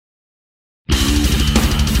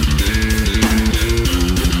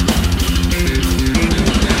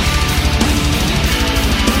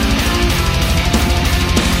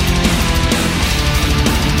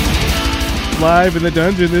live in the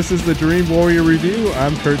dungeon. This is the Dream Warrior Review.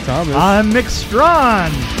 I'm Kurt Thomas. I'm Mick Strawn.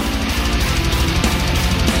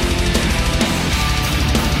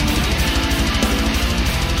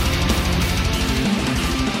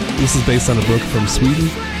 This is based on a book from Sweden.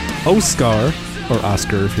 Oscar, or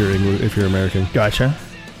Oscar if you're American. Gotcha.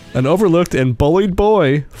 An overlooked and bullied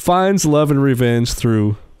boy finds love and revenge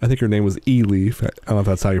through, I think her name was Eli. I don't know if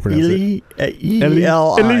that's how you pronounce it.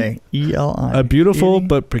 Eli. A beautiful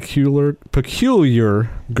but peculiar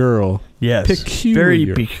girl. Yes. Peculiar. Very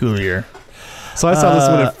peculiar. So I saw this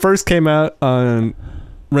when it first came out on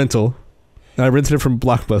rental. And I rented it from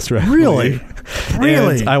Blockbuster. Actually.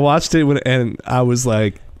 Really? And I watched it and I was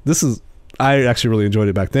like, I actually really enjoyed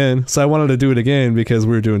it back then. So I wanted to do it again because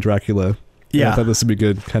we were doing Dracula. Yeah. I thought this would be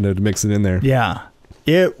good kind of to mix it in there. Yeah.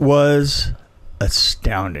 It was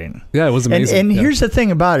astounding. Yeah, it was amazing. And here's the thing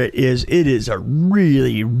about it is a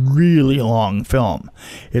really, really long film.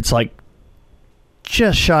 It's like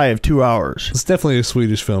just shy of 2 hours. It's definitely a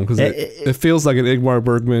Swedish film because it feels like an Ingmar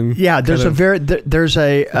Bergman. Yeah, there's has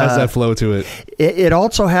that flow to it. It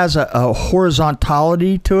also has a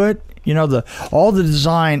horizontality to it. You know, all the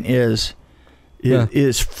design is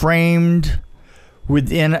framed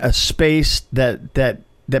within a space that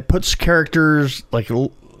puts characters like a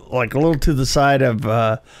little to the side of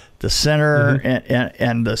the center,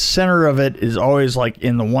 and the center of it is always like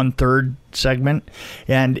in the 1/3 segment,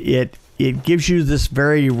 and it gives you this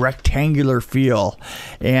very rectangular feel,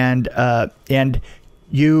 and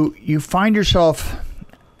you find yourself.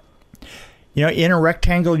 You know, in a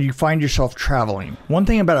rectangle, you find yourself traveling. One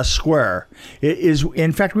thing about a square is,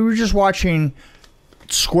 in fact, we were just watching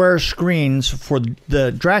square screens for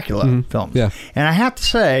the Dracula film. Yeah. And I have to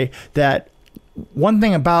say that one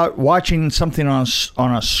thing about watching something on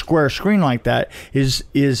a square screen like that is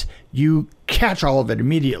you catch all of it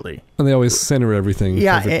immediately. And they always center everything.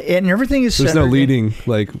 Yeah, and everything is There's centered. no leading,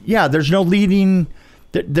 there's no leading.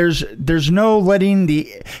 There's no letting the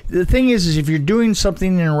thing is if you're doing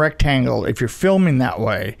something in a rectangle, if you're filming that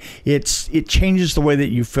way, it changes the way that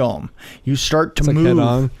you film. You start to move. Head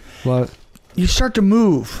on. What? You start to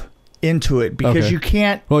move into it because you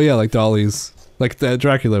can't. Well, yeah, like dollies, like the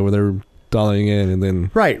Dracula where they're dollying in and then.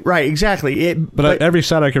 Right, exactly. But every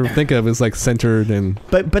shot I can think of is like centered and.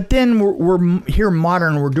 But then we're here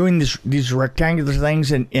modern. We're doing these rectangular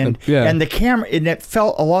things and the camera, and it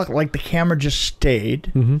felt a lot like the camera just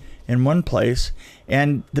stayed in one place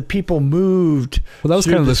and the people moved. Well, that was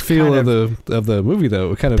kind of the feel of the movie,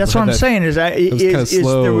 though. It kind of. That's what I'm saying. Is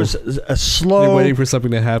slow. There was a slow. You're waiting for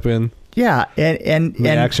something to happen. Yeah, and the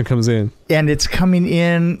action comes in, and it's coming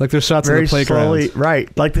in like there's shots in the playground, slowly, right?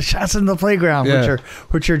 Like the shots in the playground,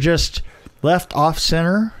 which are just left off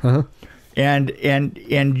center, and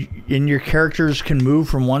your characters can move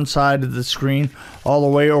from one side of the screen all the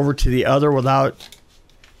way over to the other without.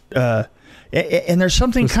 And there's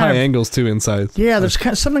something there's kind high of angles too inside. Yeah, there's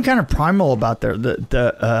something kind of primal about there.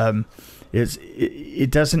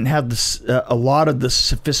 It doesn't have this a lot of the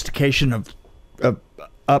sophistication of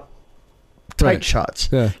tight shots,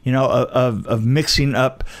 you know, of mixing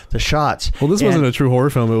up the shots. Well, this wasn't a true horror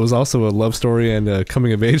film. It was also a love story and a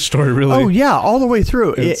coming of age story, really. Oh yeah, all the way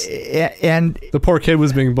through. And the poor kid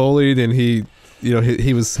was being bullied, and his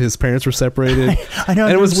parents were separated. I know,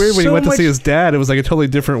 and it was weird when he went to see his dad. It was like a totally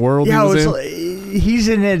different world. Yeah, he's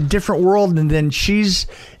in a different world, and then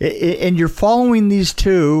and you're following these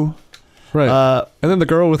two. Right. And then the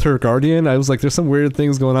girl with her guardian, I was like, there's some weird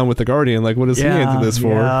things going on with the guardian. Like, what is he into this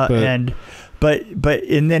for? But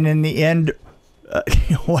then in the end,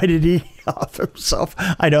 why did he off himself?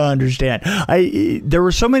 I don't understand. There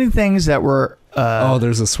were so many things that were.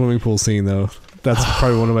 There's a swimming pool scene though. That's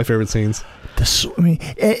probably one of my favorite scenes. The swimming,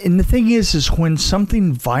 and the thing is when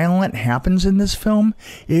something violent happens in this film,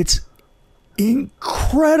 it's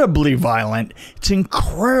incredibly violent. It's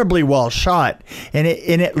incredibly well shot, and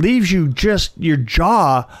it leaves you just your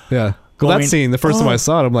jaw. Yeah. Well, that scene, the first time I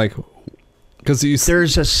saw it, I'm like, because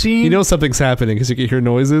there's a scene. You know something's happening because you can hear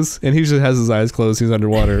noises, and he just has his eyes closed. He's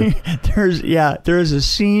underwater. There's a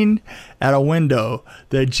scene at a window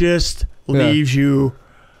that just leaves you.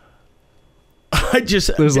 There's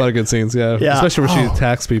a lot of good scenes, especially where she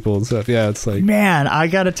attacks people and stuff. Yeah, it's like, man, I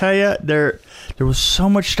gotta tell you, there was so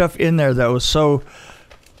much stuff in there that was so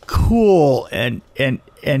cool and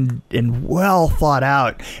well thought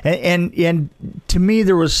out, and to me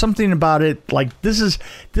there was something about it like this is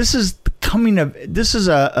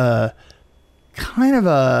a kind of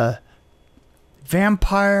a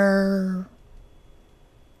vampire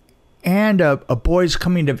and a boy's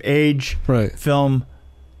coming of age film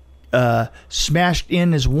smashed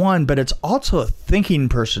in as one, but it's also a thinking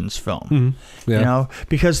person's film. Mm-hmm. Yeah. You know,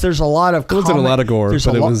 because there's a lot of it wasn't a lot of gore,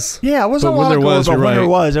 but it was. Yeah, it wasn't a lot of gore, but when there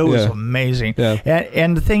was, it was amazing. Yeah.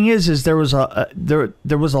 And the thing is there was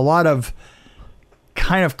there was a lot of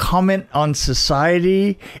kind of comment on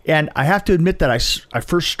society, and I have to admit that I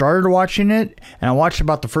first started watching it, and I watched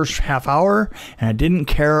about the first half hour, and I didn't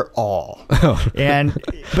care at all. But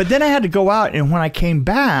then I had to go out, and when I came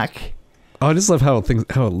back. Oh, I just love how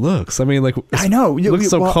it looks. I mean, like, I know it looks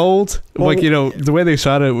so cold. Like, you know, the way they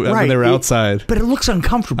shot it when they were outside. But it looks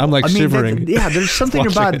uncomfortable. I'm like shivering. There's something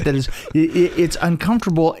about it that is it's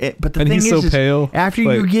uncomfortable. But the thing is, so pale. After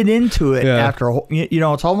you get into it, after you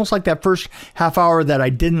know, it's almost like that first half hour that I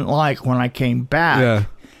didn't like when I came back. Yeah.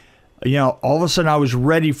 You know, all of a sudden I was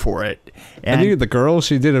ready for it. And I think the girl,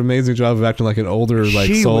 she did an amazing job of acting like an older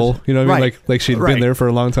soul. You know what I mean? Like she'd been there for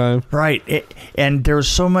a long time. Right. And there was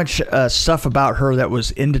so much stuff about her that was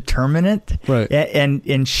indeterminate. Right.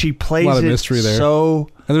 And she plays a lot of mystery there. So.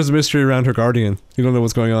 And there's a mystery around her guardian. You don't know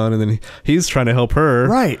what's going on, and then he's trying to help her.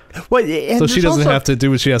 Right. Well, so she doesn't have to do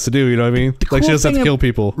what she has to do. You know what I mean? Like, she doesn't have to kill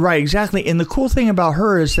people. Right. Exactly. And the cool thing about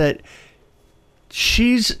her is that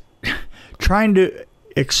she's trying to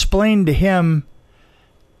explain to him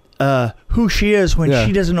who she is when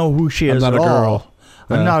she doesn't know who she is at all.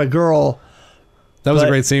 I'm not a girl. That was a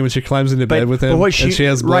great scene when she climbs into bed with him, and she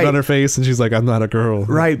has blood on her face, and she's like, "I'm not a girl."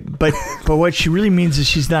 Right, but what she really means is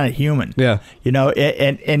she's not a human. Yeah, you know,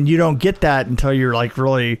 and you don't get that until you're like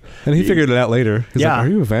really. And he figured it out later. He's like, "Are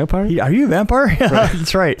you a vampire? Are you a vampire?" Right.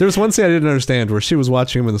 That's right. There was one scene I didn't understand where she was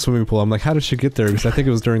watching him in the swimming pool. I'm like, "How did she get there?" Because I think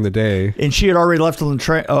it was during the day, and she had already left on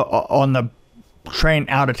the train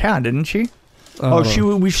out of town, didn't she?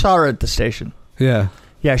 We saw her at the station. Yeah.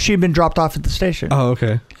 Yeah, she had been dropped off at the station. Oh,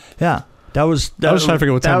 okay. Yeah. I was trying to figure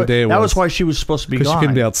out what time of day it was. That was why she was supposed to be gone. Because she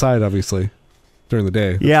couldn't be outside, obviously, during the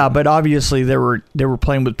day. Yeah, but obviously they were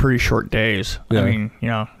playing with pretty short days. Yeah. I mean, you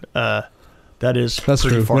know, that's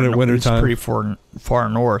true. Winter time. It's pretty far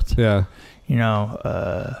north. Yeah. You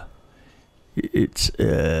know, it's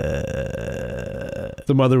the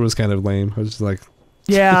mother was kind of lame. I was just like.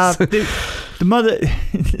 Yeah, the mother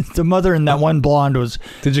and that one blonde was.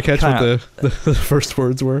 Did you catch what the first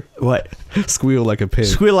words were? What? Squeal like a pig.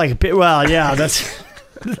 Squeal like a pig. Well, yeah, that's.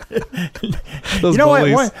 Those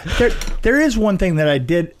bullies. There is one thing that I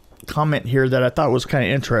did comment here that I thought was kind of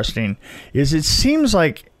interesting. Is it seems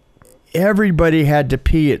like everybody had to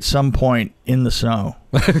pee at some point in the snow.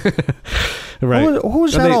 Right. What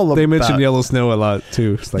was that all about? They mentioned yellow snow a lot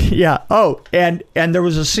too. It's like, yeah. Oh, and there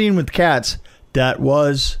was a scene with cats. That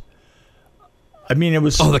was, I mean, it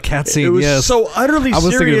was. Oh, the cat scene. It was yes. so utterly serious. I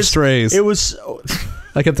was thinking of Strays. It was.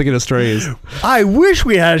 I kept thinking of Strays. I wish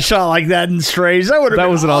we had a shot like that in Strays. That would have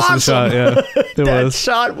been an awesome shot. Yeah, that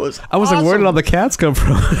shot was. I was awesome. like, where did all the cats come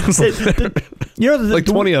from? You know, like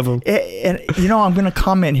 20 of them. And you know, I'm going to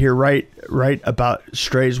comment here right about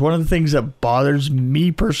Strays. One of the things that bothers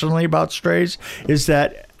me personally about Strays is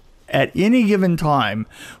that. At any given time,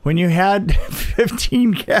 when you had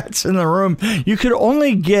 15 cats in the room, you could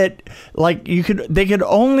only get they could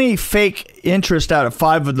only fake interest out of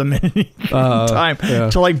 5 of them at any given time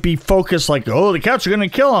to like be focused. Like, oh, the cats are gonna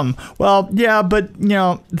kill them. Well, yeah, but you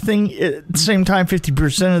know, at the same time,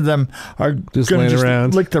 50% of them are just laying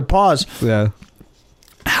around, lick their paws. Yeah.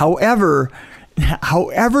 However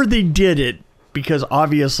they did it. Because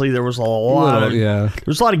obviously there was a lot of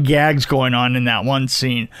gags going on in that one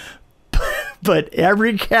scene. But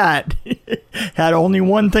every cat had only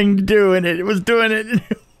one thing to do, and it was doing it. And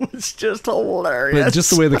it was just hilarious. But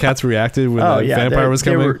just the way the cats reacted when the vampire was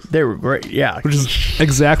coming. They were great, yeah. Which is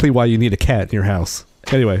exactly why you need a cat in your house.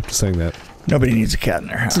 Anyway, just saying that. Nobody needs a cat in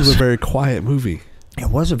their house. This was a very quiet movie. It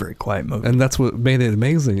was a very quiet movie. And that's what made it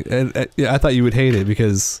amazing. And I thought you would hate it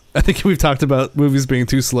because I think we've talked about movies being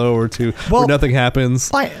too slow or where nothing happens.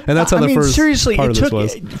 And that's how the first part of this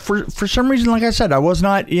was. For some reason, like I said, I was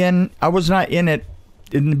not in it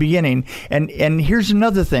in the beginning. And here's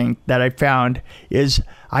another thing that I found is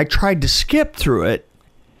I tried to skip through it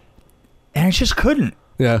and I just couldn't.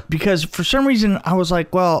 Yeah. Because for some reason I was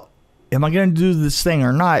like, well, am I going to do this thing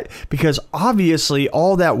or not? Because obviously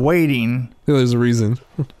all that waiting there's a reason.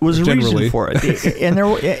 Was a reason for it. and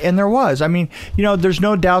there was. I mean, you know, there's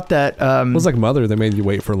no doubt that it was like Mother. They made you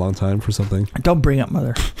wait for a long time for something. Don't bring up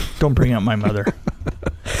Mother. Don't bring up my mother.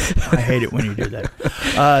 I hate it when you do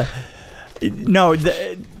that. No,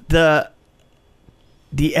 the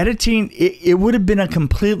editing, it would have been a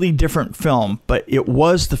completely different film, but it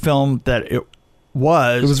was the film that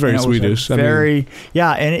was. It was very Swedish. And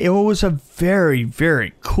it was a very,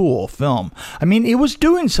 very cool film. I mean, it was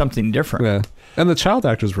doing something different. Yeah. And the child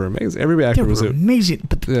actors were amazing. Every actor was amazing.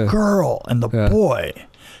 But the girl and the boy,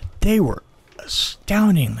 they were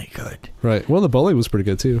astoundingly good. Right. Well, the bully was pretty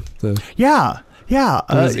good too. Yeah.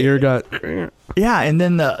 His ear got. Yeah, and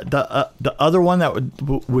then the other one that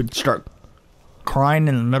would start crying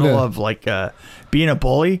in the middle of like being a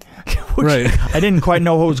bully, right? I didn't quite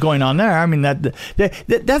know what was going on there. I mean that's the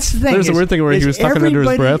thing. There's a weird thing where he was talking under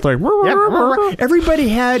his breath, like everybody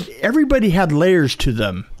had layers to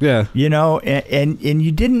them. Yeah, you know, and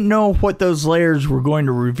you didn't know what those layers were going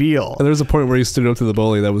to reveal. And there was a point where he stood up to the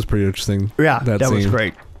bully that was pretty interesting. Yeah, that was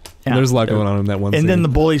great. Yeah, there's a lot going on in that one. And then the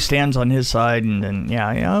bully stands on his side, and then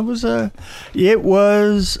it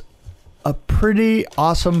was a pretty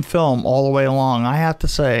awesome film all the way along, I have to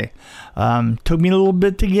say. Took me a little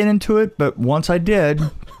bit to get into it, but once I did,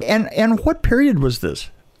 and what period was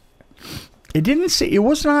this? It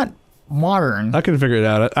was not modern. I couldn't figure it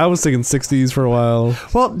out. I was thinking 60s for a while.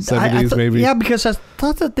 Well, 70s maybe. Yeah, because I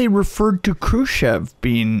thought that they referred to Khrushchev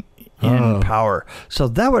being in power, so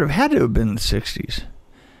that would have had to have been the 60s.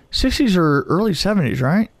 60s or early 70s,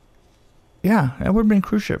 right? Yeah, that would have been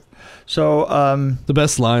Khrushchev. So the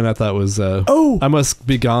best line I thought was, "I must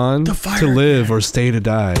be gone to live or stay to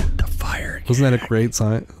die." The fire. Wasn't that a great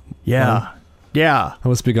sign? Yeah, yeah. I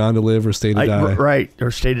must be gone to live or stay to die. Right,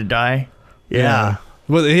 or stay to die. Yeah.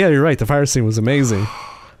 Well, yeah, you're right. The fire scene was amazing.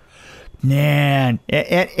 Man,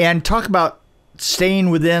 and talk about staying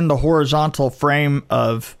within the horizontal frame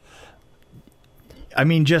of. I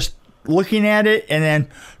mean, just looking at it and then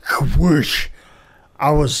whoosh.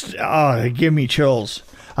 It gave me chills.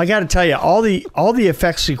 I got to tell you, all the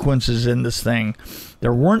effect sequences in this thing,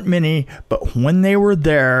 there weren't many, but when they were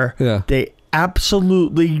there, they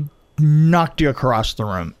absolutely knocked you across the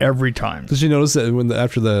room every time. Did you notice that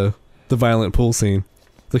after the violent pool scene,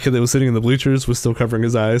 the kid that was sitting in the bleachers was still covering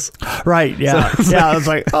his eyes? Right, yeah. So I was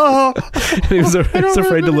like, oh. He was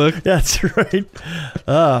afraid to look. That's right.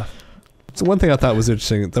 So one thing I thought was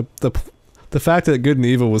interesting, the fact that good and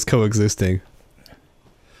evil was coexisting.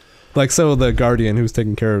 Like, so the Guardian who was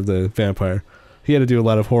taking care of the vampire, he had to do a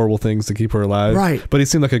lot of horrible things to keep her alive. Right. But he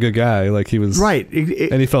seemed like a good guy. Like, he was... Right.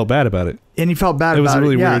 And he felt bad about it. And he felt bad about it. It was a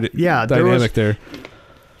really weird dynamic there.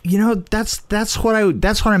 You know, that's what I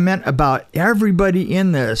meant about everybody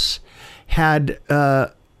in this had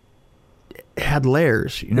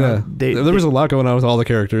layers. You know, there was a lot going on with all the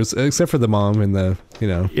characters, except for the mom and the,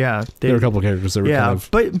 there were a couple of characters that were kind of...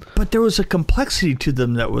 but there was a complexity to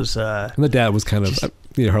them that was... and the dad was kind of...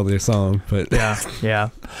 hardly saw him, but...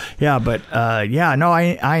 I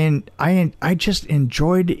just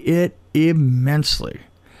enjoyed it immensely.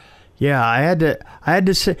 Yeah, I had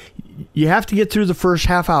to say... You have to get through the first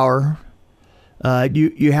half hour.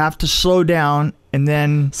 You have to slow down and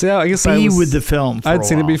then with the film for I'd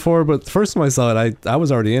seen it before, but the first time I saw it, I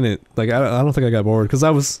was already in it. Like, I don't think I got bored because I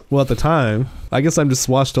was, at the time, I guess I just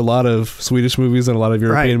watched a lot of Swedish movies and a lot of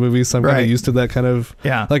European movies, so I'm kind of used to that kind of,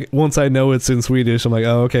 like, once I know it's in Swedish, I'm like,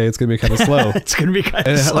 oh, okay, it's going to be kind of slow. It's going to be kind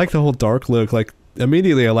of slow. I like the whole dark look. Like,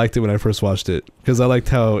 immediately I liked it when I first watched it because I liked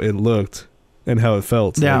how it looked and how it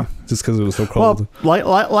felt. Yeah. Just because it was so cold.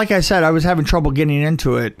 Well, like I said, I was having trouble getting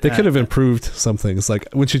into it. They could have improved some things. Like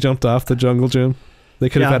when she jumped off the jungle gym, they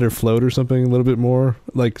could have had her float or something a little bit more.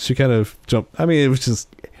 Like she kind of jumped. I mean, it was just...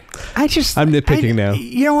 I'm nitpicking now.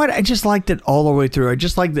 You know what? I just liked it all the way through. I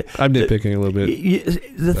just liked it. I'm nitpicking a little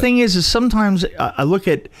bit. The thing is sometimes I look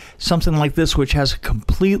at something like this, which has a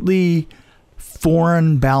completely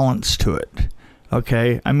foreign balance to it.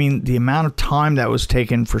 Okay, I mean the amount of time that was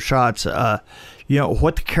taken for shots, what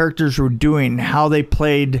the characters were doing, how they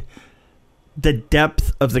played, the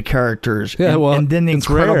depth of the characters, and then the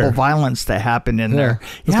incredible violence that happened in there.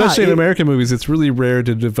 Especially in American movies, it's really rare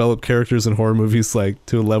to develop characters in horror movies like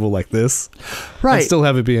to a level like this, right? And still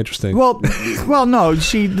have it be interesting. Well, no.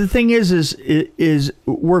 See, the thing is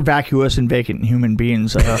we're vacuous and vacant human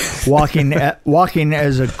beings walking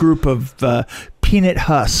as a group of peanut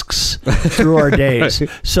husks through our days. Right.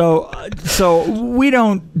 So we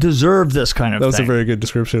don't deserve this kind of thing. That was a very good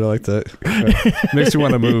description. I like that. Makes you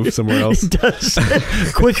want to move somewhere else. It does.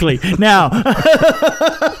 Quickly. Now.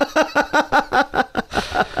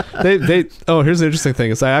 Here's the interesting thing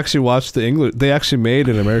is I actually watched the English. They actually made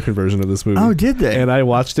an American version of this movie. Oh, did they? And I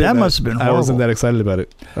watched it. That must have been horrible. I wasn't that excited about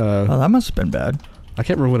it. That must have been bad. I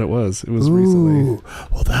can't remember when it was. It was recently.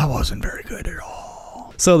 Well, that wasn't very good at all.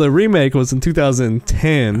 So the remake was in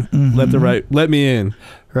 2010. Mm-hmm. Let Me In.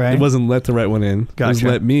 Right. It wasn't Let the Right One In. Gotcha. It was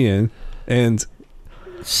Let Me In, and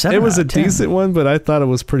It was a decent one, but I thought it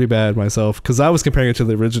was pretty bad myself because I was comparing it to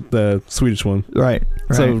the Swedish one. Right.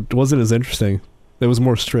 So it wasn't as interesting. It was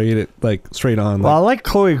more straight on. Well, I like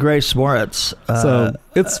Chloe Grace Moretz. So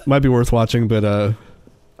it might be worth watching, but I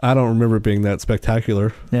don't remember it being that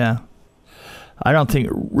spectacular. Yeah. I don't think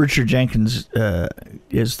Richard Jenkins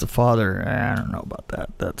is the father. I don't know about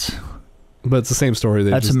that. But it's the same story.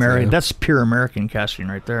 That's pure American casting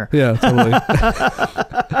right there. Yeah, totally.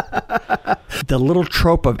 The little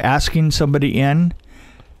trope of asking somebody in,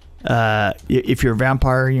 if you're a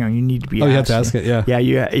vampire, you need to be. Oh, you have to ask it. Yeah.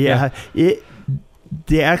 Yeah.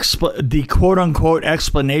 The quote unquote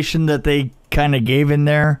explanation that they kind of gave in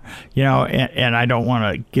there, and I don't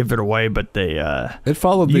want to give it away, but they it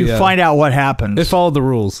followed. You find out what happens. It followed the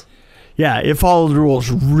rules. Yeah, it followed the rules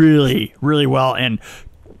really, really well and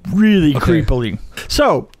really creepily.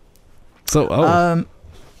 So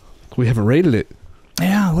we haven't rated it.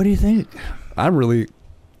 Yeah, what do you think? I'm really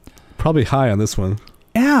probably high on this one.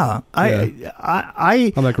 Yeah,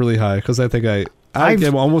 I'm like really high because I think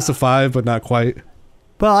I'm almost a 5, but not quite.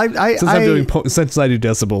 Well, since I do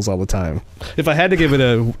decibels all the time. If I had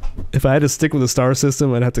to stick with a star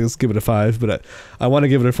system, I'd have to just give it a 5. But I want to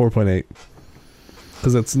give it a 4.8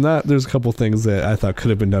 because it's not. There's a couple things that I thought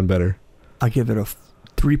could have been done better. I give it a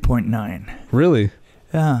 3.9. Really?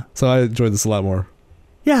 Yeah. So I enjoyed this a lot more.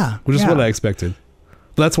 Yeah. Which is what I expected.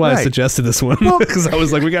 But that's why I suggested this one because I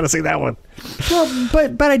was like, we got to see that one. Well,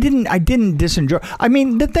 but I didn't disenjoy. I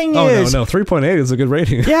mean, the thing is, no, 3.8 is a good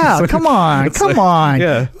rating. Yeah, like, come on.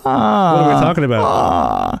 Yeah. What are we talking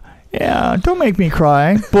about? Yeah, don't make me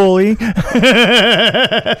cry, bully. We're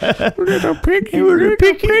too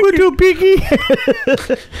picky.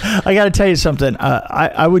 I got to tell you something.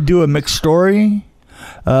 I would do a mixed story,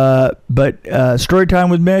 but story time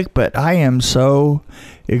with Mick. But I am so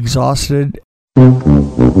exhausted.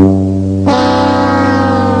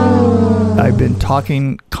 I've been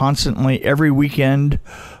talking constantly every weekend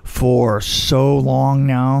for so long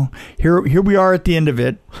now. Here we are at the end of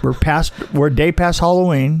it. We're a day past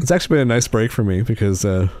Halloween. It's actually been a nice break for me because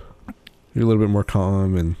you're a little bit more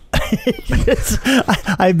calm and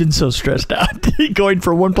I've been so stressed out going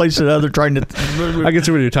from one place to another trying to I get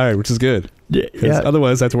you when you're tired, which is good. Yeah.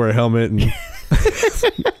 Otherwise I have to wear a helmet and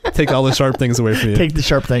take all the sharp things away from you. Take the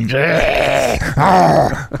sharp things.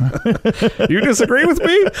 You disagree with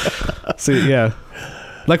me? See, yeah.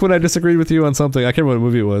 Like when I disagreed with you on something, I can't remember what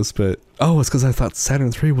movie it was, but it's because I thought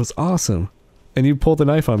Saturn 3 was awesome. And you pulled a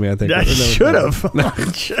knife on me, I think. I should have.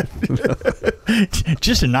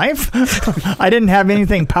 Just a knife? I didn't have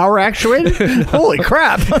anything power actuated? Holy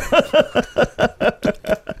crap. I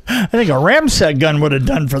think a Ramset gun would have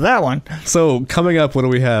done for that one. So coming up, what do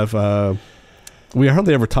we have? We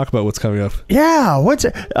hardly ever talk about what's coming up. Yeah, what's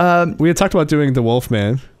it? We had talked about doing The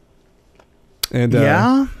Wolfman. And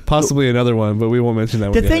possibly another one, but we won't mention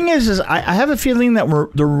that one yet. The thing is I have a feeling that we're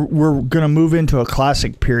going to move into a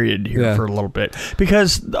classic period here for a little bit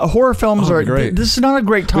because horror films are great. This is not a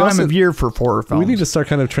great time of year for horror films. We need to start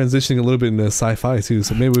kind of transitioning a little bit into sci-fi too.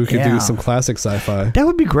 So maybe we could do some classic sci-fi. That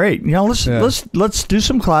would be great. Let's do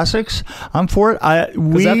some classics. I'm for it.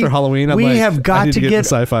 Because after Halloween, I need to get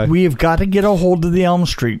sci-fi. We have got to get a hold of the Elm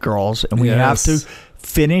Street girls, and we have to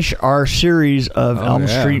finish our series of Elm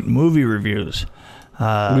Street movie reviews.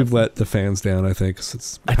 We've let the fans down, I think.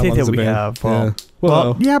 I think that we have. But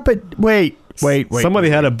wait. Somebody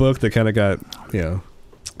had a book that kind of got,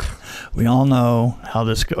 We all know how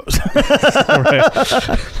this goes.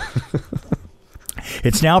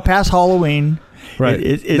 It's now past Halloween.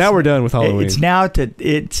 Right. Now we're done with Halloween. It's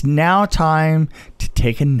now time to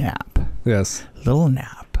take a nap. Yes. Little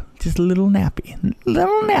nap. Just a little nappy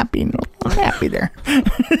there.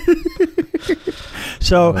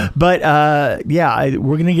 So, but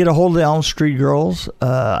we're gonna get a hold of the Elm Street girls.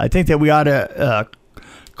 I think that we ought to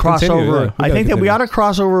cross over. Yeah, I think that we ought to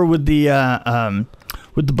cross over with the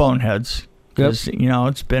Boneheads because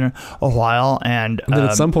it's been a while, and then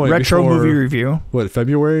at some point retro movie review. What,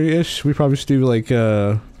 February-ish? We probably should do like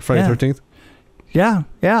Friday 13th. Yeah,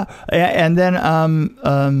 and then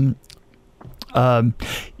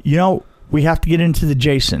we have to get into the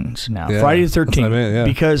Jasons now. Friday the 13th,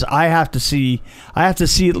 because I have to see at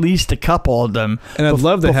least a couple of them. And I'd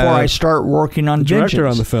love to before I start working on the director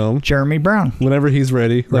on the film, Jeremy Brown, whenever he's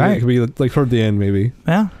ready. Like it could be like toward the end, maybe.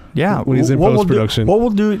 Yeah. When he's in post production.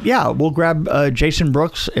 We'll grab Jason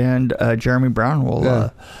Brooks and Jeremy Brown. We'll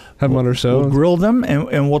have them on our show. We'll grill them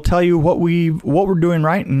and we'll tell you what we're doing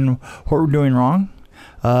right and what we're doing wrong.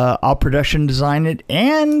 I'll production design it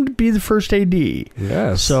and be the first AD.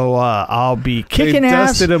 Yes. So I'll be kicking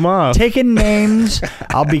ass, dusted him off. taking names.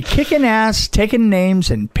 I'll be kicking ass, taking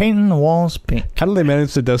names, and painting the walls pink. How do they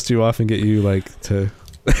manage to dust you off and get you to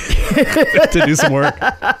to do some work?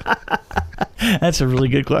 That's a really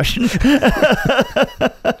good question.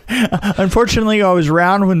 Unfortunately, I was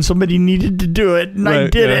around when somebody needed to do it, and I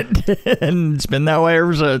did it, and it's been that way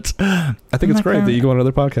ever since. I think it's great that you go on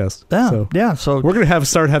another podcast. Yeah, so we're gonna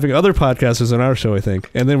start having other podcasters on our show, I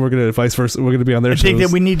think, and then we're gonna vice versa. We're gonna be on their shows. I think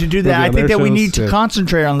that we need to do that. I think that we need to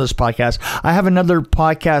concentrate on this podcast. I have another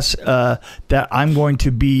podcast that I'm going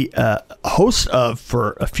to be host of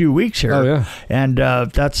for a few weeks here. Oh yeah, and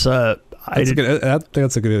that's I think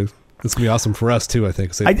that's a good. It's gonna be awesome for us too. I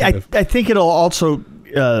think. I think it'll also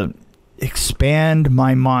expand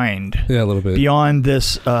my mind. Yeah, a little bit beyond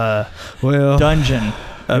this dungeon.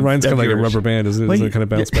 Ryan's kind of like a rubber band, isn't it? Doesn't it kind of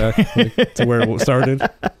bounce back to where it started?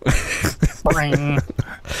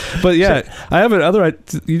 But yeah, I have another.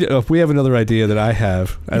 If we have another idea that I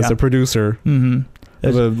have as a producer. Mm-hmm.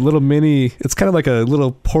 Of a little mini, it's kind of like a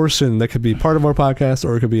little portion that could be part of our podcast,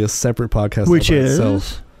 or it could be a separate podcast. Which is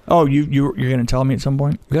itself. Oh, you're going to tell me at some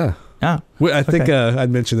point? Yeah. I think I'd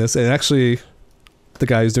mentioned this, and actually, the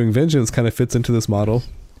guy who's doing Vengeance kind of fits into this model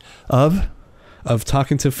of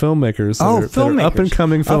talking to filmmakers. Filmmakers. That are up and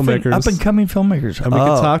coming filmmakers. Up and coming filmmakers, and we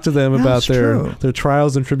can talk to them about their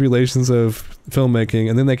trials and tribulations of filmmaking,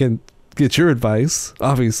 and then they can get your advice,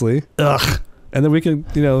 obviously. Ugh. And then we can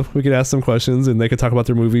ask them questions, and they could talk about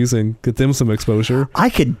their movies and get them some exposure. I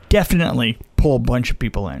could definitely pull a bunch of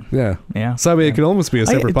people in. Yeah. So I mean, it could almost be a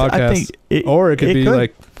separate podcast, or it could be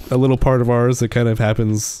like a little part of ours that kind of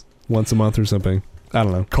happens once a month or something. I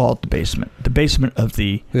don't know. Call it the basement. The basement of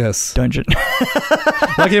the dungeon.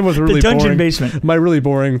 That game was really the dungeon boring. Basement. My really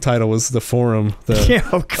boring title was the forum,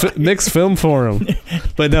 the Mixed Film Forum.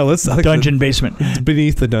 But no, let's dungeon basement.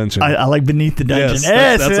 Beneath the dungeon. I like beneath the dungeon. Yes,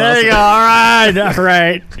 that's there awesome. You go. All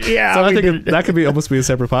right. Yeah. So I think that could be almost be a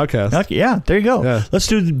separate podcast. Okay, yeah, there you go. Yeah. Let's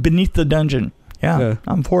do beneath the dungeon. Yeah,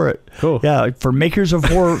 I'm for it. Cool. Yeah, for makers of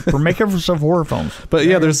horror, horror films. But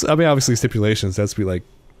there's obviously stipulations. That's to be like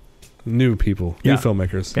new people, new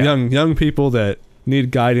filmmakers, young people that need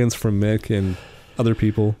guidance from Mick and other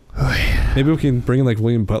people. Maybe we can bring in like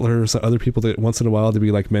William Butler or some other people that once in a while to be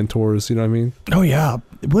like mentors. You know what I mean? Oh yeah,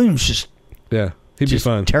 William's just he'd be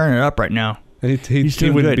fun, tearing it up right now. And he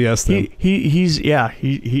wouldn't BS them. He's I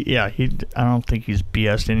don't think he's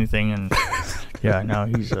BS'd anything, and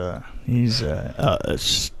he's a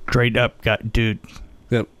straight up dude.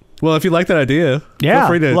 Yep. Well, if you like that idea, feel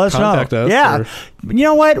free to contact us. Yeah. You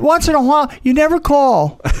know what? Once in a while, you never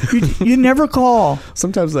call. You never call.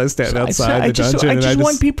 Sometimes I stand outside the dungeon. I just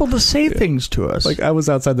want people to say things to us. Like I was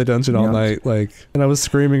outside the dungeon all night, and I was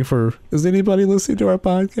screaming for, is anybody listening to our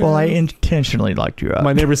podcast? Well, I intentionally locked you up.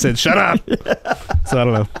 My neighbor said, shut up. So I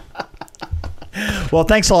don't know. Well,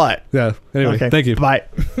 thanks a lot. Yeah. Anyway, thank you. Bye.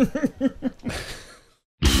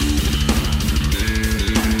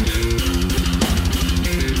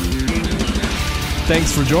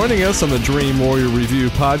 Thanks for joining us on the Dream Warrior Review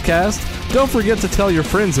podcast. Don't forget to tell your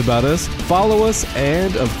friends about us, follow us,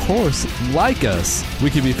 and, of course, like us. We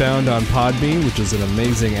can be found on Podbean, which is an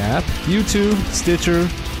amazing app, YouTube, Stitcher,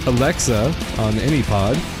 Alexa on any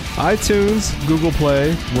pod, iTunes, Google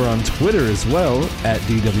Play. We're on Twitter as well, at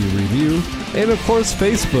DW Review, and, of course,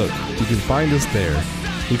 Facebook. You can find us there.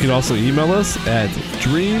 You can also email us at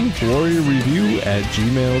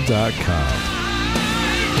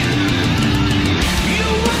dreamwarriorreview@gmail.com.